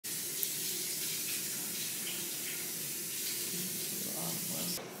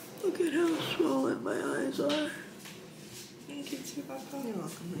Look at how swollen my eyes are. Thank you too, Papa. You're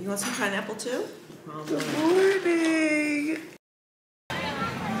welcome. You want some pineapple too? Good morning.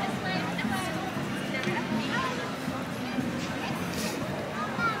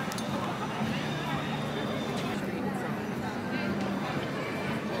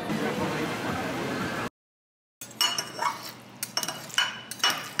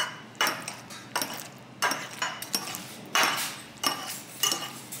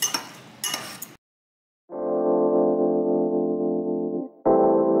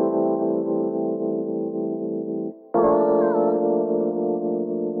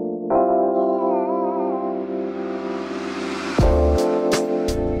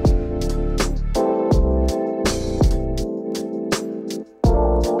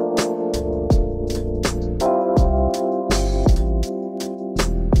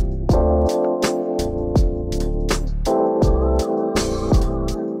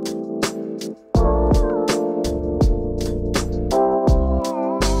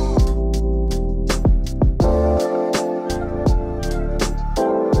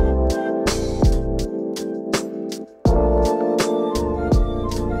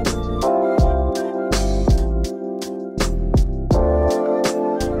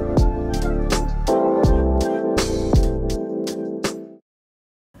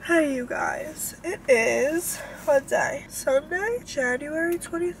 Hey you guys, it is, what day? Sunday, January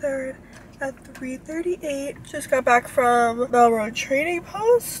 23rd at 3:38. Just got back from Melrose Trading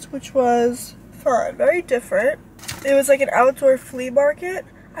Post, which was fun, very different. It was like an outdoor flea market.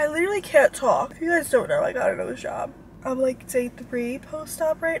 I literally can't talk. If you guys don't know, I got another job. I'm like day 3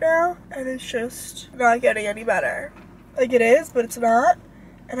 post-op right now, and it's just not getting any better. Like it is, but it's not.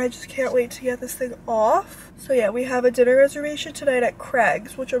 And I just can't wait to get this thing off. So yeah, we have a dinner reservation tonight at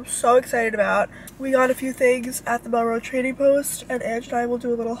Craig's, which I'm so excited about. We got a few things at the Melrose Trading Post, and Ange and I will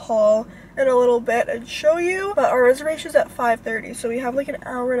do a little haul in a little bit and show you. But our reservation's at 5:30, so we have like an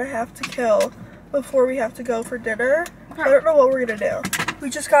hour and a half to kill before we have to go for dinner. I don't know what we're gonna do. We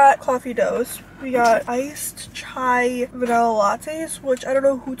just got coffee doughs. We got iced chai vanilla lattes, which I don't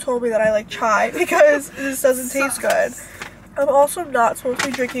know who told me that I like chai because this doesn't taste good. I'm also not supposed to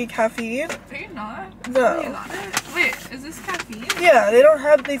be drinking caffeine. Are you not? No. Are you not? Wait, is this caffeine? Yeah, they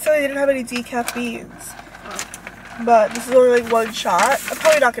said they didn't have any decaf beans. Oh. But this is only like one shot. I'm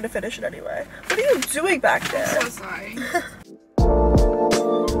probably not going to finish it anyway. What are you doing back there? I'm so sorry.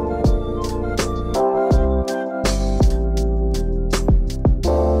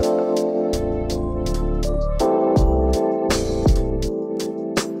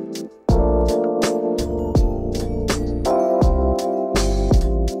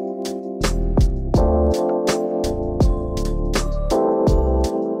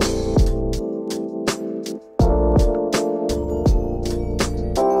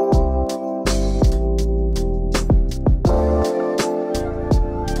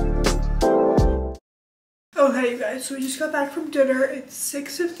 Okay, you guys, so we just got back from dinner. It's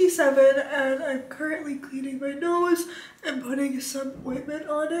 6:57 and I'm currently cleaning my nose and putting some ointment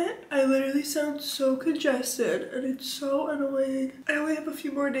on it. I literally sound so congested and it's so annoying. I only have a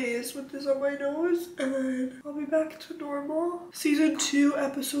few more days with this on my nose and then I'll be back to normal. Season 2,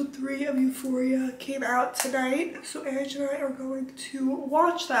 episode 3 of Euphoria came out tonight, so Ange and I are going to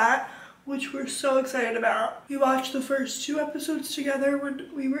watch that, which we're so excited about. We watched the first 2 episodes together when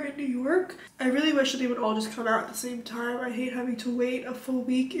we were in New York. I really wish that they would all just come out at the same time. I hate having to wait a full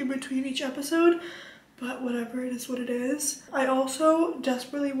week in between each episode, but whatever, it is what it is. I also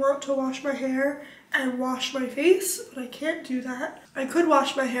desperately want to wash my hair and wash my face, but I can't do that. I could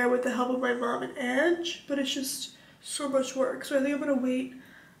wash my hair with the help of my mom and Ange, but it's just so much work. So I think I'm gonna wait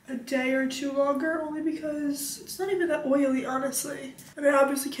a day or 2 longer, only because it's not even that oily, honestly. And I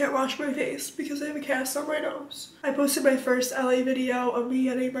obviously can't wash my face because I have a cast on my nose. I posted my first LA video of me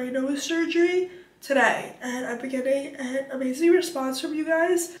getting my nose surgery today, and I've been getting an amazing response from you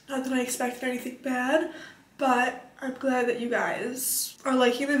guys. Not that I expected anything bad, but I'm glad that you guys are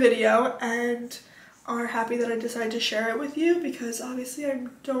liking the video and are happy that I decided to share it with you, because obviously I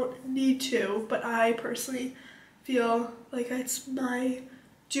don't need to, but I personally feel like it's my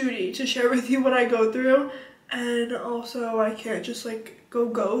duty to share with you what I go through. And also I can't just like go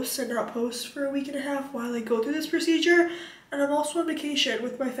ghost and not post for a week and a half while I go through this procedure. And I'm also on vacation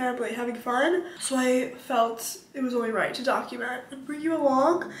with my family having fun, so I felt it was only right to document and bring you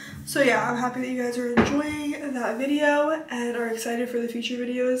along. So yeah, I'm happy that you guys are enjoying that video and are excited for the future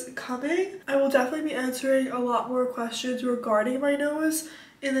videos coming. I will definitely be answering a lot more questions regarding my nose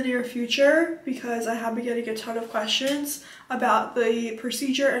in the near future because I have been getting a ton of questions about the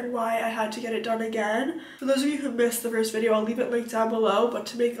procedure and why I had to get it done again. For those of you who missed the first video, I'll leave it linked down below, but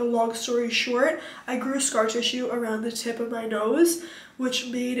to make a long story short, I grew scar tissue around the tip of my nose, which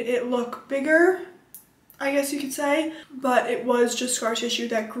made it look bigger, I guess you could say, but it was just scar tissue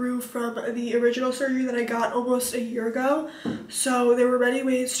that grew from the original surgery that I got almost a year ago. So there were many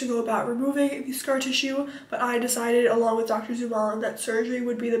ways to go about removing the scar tissue, but I decided along with Dr. ZV1 that surgery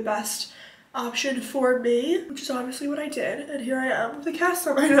would be the best option for me, which is obviously what I did, and here I am with a cast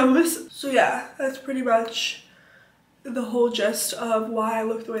on my nose. So yeah, that's pretty much the whole gist of why I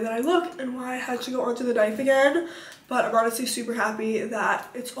look the way that I look and why I had to go onto the knife again. But I'm honestly super happy that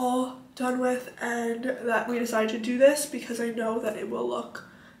it's all done with and that we decided to do this because I know that it will look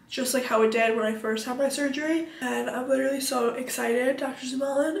just like how it did when I first had my surgery. And I'm literally so excited. Dr.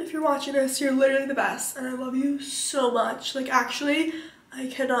 ZV1, if you're watching this, you're literally the best and I love you so much. Like, actually, I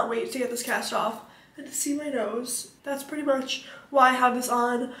cannot wait to get this cast off and to see my nose. That's pretty much why I have this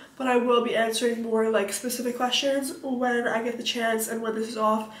on, but I will be answering more like specific questions when I get the chance and when this is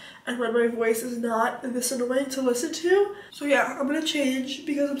off and when my voice is not this annoying to listen to. So yeah, I'm gonna change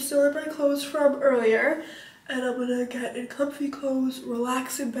because I'm still in my clothes from earlier, and I'm gonna get in comfy clothes,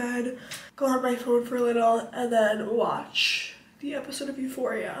 relax in bed, go on my phone for a little, and then watch the episode of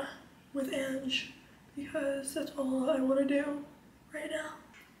Euphoria with Ange because that's all I want to do right now.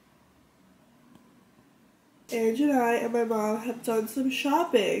 Ange and I and my mom have done some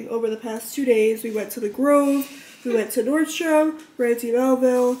shopping over the past 2 days. We went to the Grove, we went to Nordstrom, Randy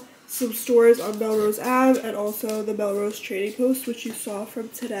Melville, some stores on Melrose Ave, and also the Melrose Trading Post, which you saw from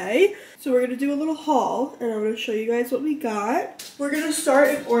today. So we're going to do a little haul, and I'm going to show you guys what we got. We're going to start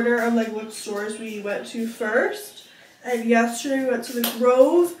in order of like what stores we went to first. And yesterday we went to the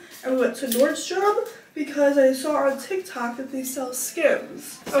Grove, and we went to Nordstrom, because I saw on TikTok that they sell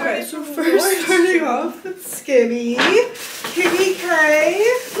Skims. Okay, so first starting off with Skimmy, Kimmy K.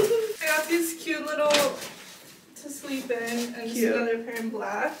 I got these cute little to sleep in and just another pair in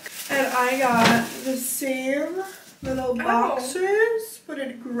black. And I got the same little boxers, but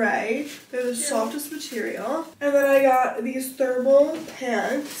in gray. They're the softest material. And then I got these thermal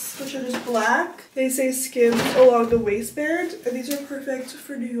pants, which are just black. They say Skims along the waistband, and these are perfect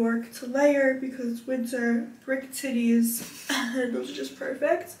for New York to layer because it's winter, brick titties, and those are just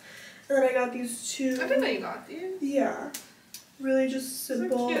perfect. And then I got these two. I didn't know you got these. Yeah. Really just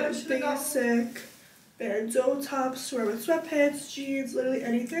simple, basic bandeau tops to wear with sweatpants, jeans, literally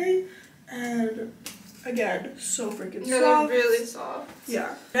anything. And again, so freaking soft. They're really soft.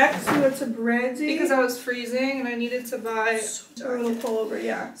 Yeah. Next, we went to Brandy. Because I was freezing and I needed to buy a little pullover,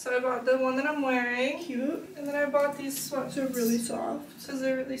 yeah. So I bought the one that I'm wearing. Cute. And then I bought these sweatpants. They're really soft. Because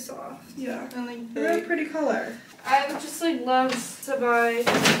they're really soft. Yeah. And like they're a pretty color. I just like love to buy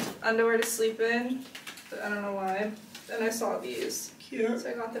underwear to sleep in, but I don't know why. And I saw these. Cute. So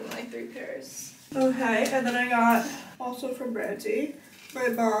I got them in like 3 pairs. Okay, and then I got, also from Brandy, my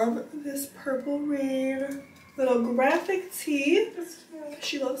mom, this purple rain little graphic tee.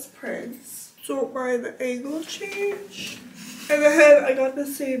 She loves prints. Don't mind the angle change. And then I got the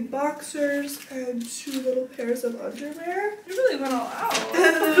same boxers and 2 little pairs of underwear. You really went all out.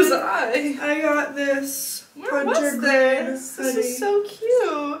 What was I got this Where was this? This is so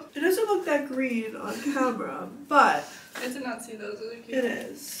cute. It doesn't look that green on camera, but I did not see those. Those are cute. it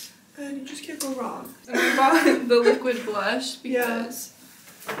is. And you just can't go wrong. And I bought the liquid blush because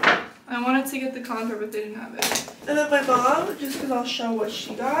I wanted to get the contour, but they didn't have it. And then my mom, just because I'll show what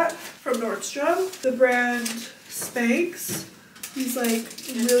she got from Nordstrom, the brand Spanx. These like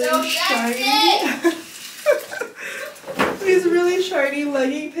really shiny, these really shiny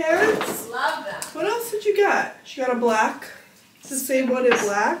legging pants. Love them. What else did you get? She got a black, the same one in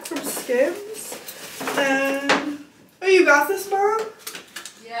black from Skims. And oh, you got this, Mom?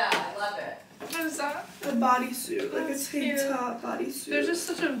 Yeah, I love it. What is that? A bodysuit, like a That's tank cute. top bodysuit. They're just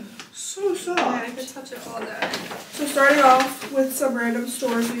such a so soft. I could touch it all day. So starting off with some random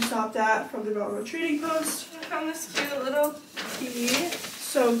stores we stopped at from the Melrose Trading Post. I found this cute little tee.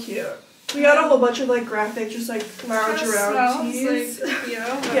 So cute. We got a whole bunch of like graphic, just like lounge around tees. Like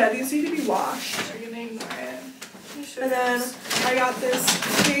yeah, these need to be washed. We're gonna ignore it. And then I got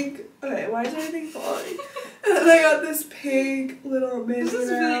this pink. Okay, why is everything falling? And then I got this pink little Mickey Mouse.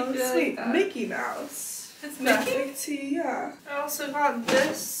 Really good. Wait, Mickey Mouse. It's Graphic Mickey. tee, yeah. I also got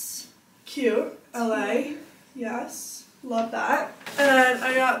this. Cute. LA. Yes. Love that. And then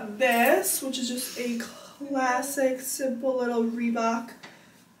I got this, which is just a classic, simple little Reebok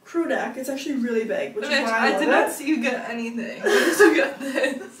crew neck. It's actually really big, which is why I love did it. not see you get anything. Where did you get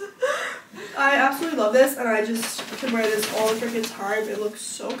this? I absolutely love this, and I just can wear this all the freaking time. It looks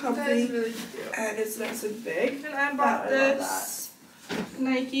so comfy. That is really cute. And it's nice and big. And I bought this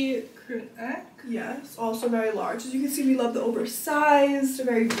Nike crew neck. Yes, also very large. As you can see, we love the oversized,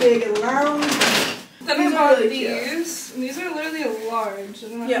 very big and lounge. Then These I bought are really these. And these are literally a large.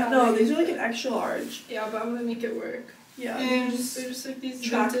 Yeah, no, these are like an extra large. Yeah, but I'm gonna make it work. Yeah, And they're just like these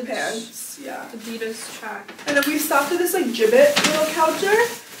track vintage pants. Yeah. Adidas track. And then we stopped at this like Gibbet little counter.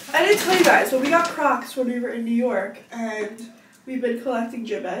 I didn't tell you guys, but we got Crocs when we were in New York, and we've been collecting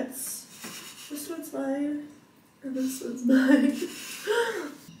Gibbets. This one's mine, and this one's mine.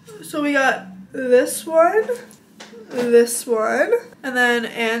 So we got this one, and then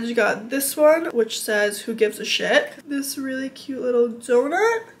Ange got this one, which says "Who gives a shit?" This really cute little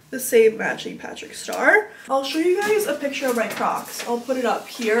donut. The same matching Patrick Star. I'll show you guys a picture of my Crocs. I'll put it up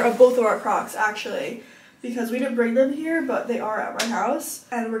here, of both of our Crocs actually, because we didn't bring them here, but they are at my house,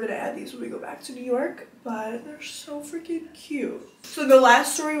 and we're gonna add these when we go back to New York, but they're so freaking cute. So the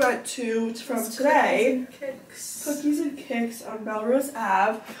last store we went to, it's from today, Cookies and Kicks on Melrose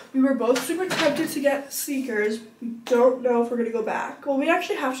Ave. We were both super tempted to get sneakers. We don't know if we're gonna go back. Well, we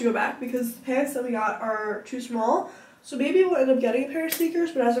actually have to go back because the pants that we got are too small. So maybe we'll end up getting a pair of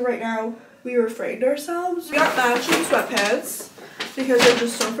sneakers, but as of right now, we refrained ourselves. We got matching sweatpants because they're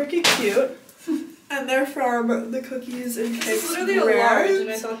just so freaking cute. And they're from the Cookies and Kicks It's literally a large, and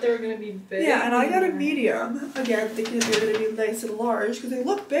I thought they were going to be big. Yeah, and I got a medium. Again, thinking that they were going to be nice and large because they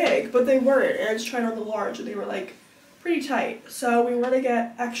look big, but they weren't. And I just tried on the large, and they were like pretty tight. So we want to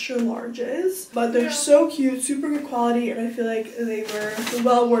get extra larges, but they're so cute, super good quality, and I feel like they were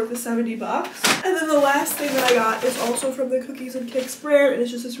well worth the $70. And then the last thing that I got is also from the Cookies and Kicks brand, and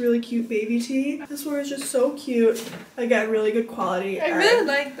it's just this really cute baby tee. This one is just so cute. Again, really good quality. I really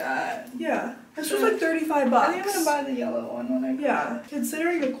like that. Yeah. This was like $35. I think I'm gonna buy the yellow one when I Yeah,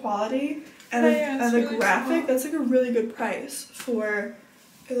 considering the quality and the really graphic, small. that's like a really good price for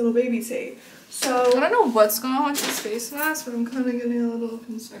a little baby tee. So I don't know what's going on with this face mask, but I'm kind of getting a little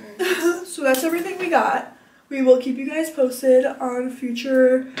concerned. so that's everything we got. We will keep you guys posted on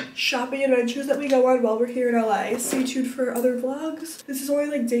future shopping adventures that we go on while we're here in LA. Stay tuned for other vlogs. This is only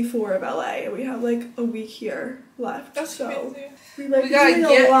like day 4 of LA, and we have like a week here left. That's so crazy. we might We be gotta doing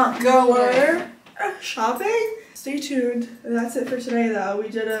get a lot going. more shopping. Stay tuned. And that's it for today, though. We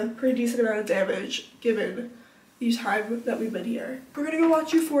did a pretty decent amount of damage given the time that we've been here. We're gonna go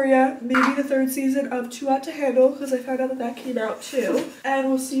watch Euphoria, maybe the 3rd season of Too Hot to Handle, because I found out that that came out too. And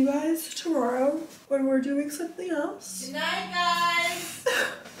we'll see you guys tomorrow when we're doing something else. Good night, guys.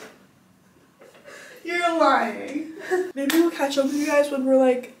 You're lying. Maybe we'll catch up with you guys when we're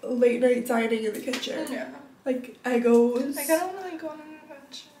like late night dining in the kitchen. Yeah. Like Eggos. Like, I don't really go on an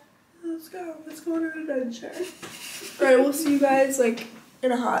adventure. Let's go. Let's go on an adventure. Alright, we'll see you guys like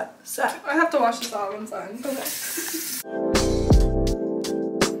in a hot sec. I have to watch this all one time. Okay.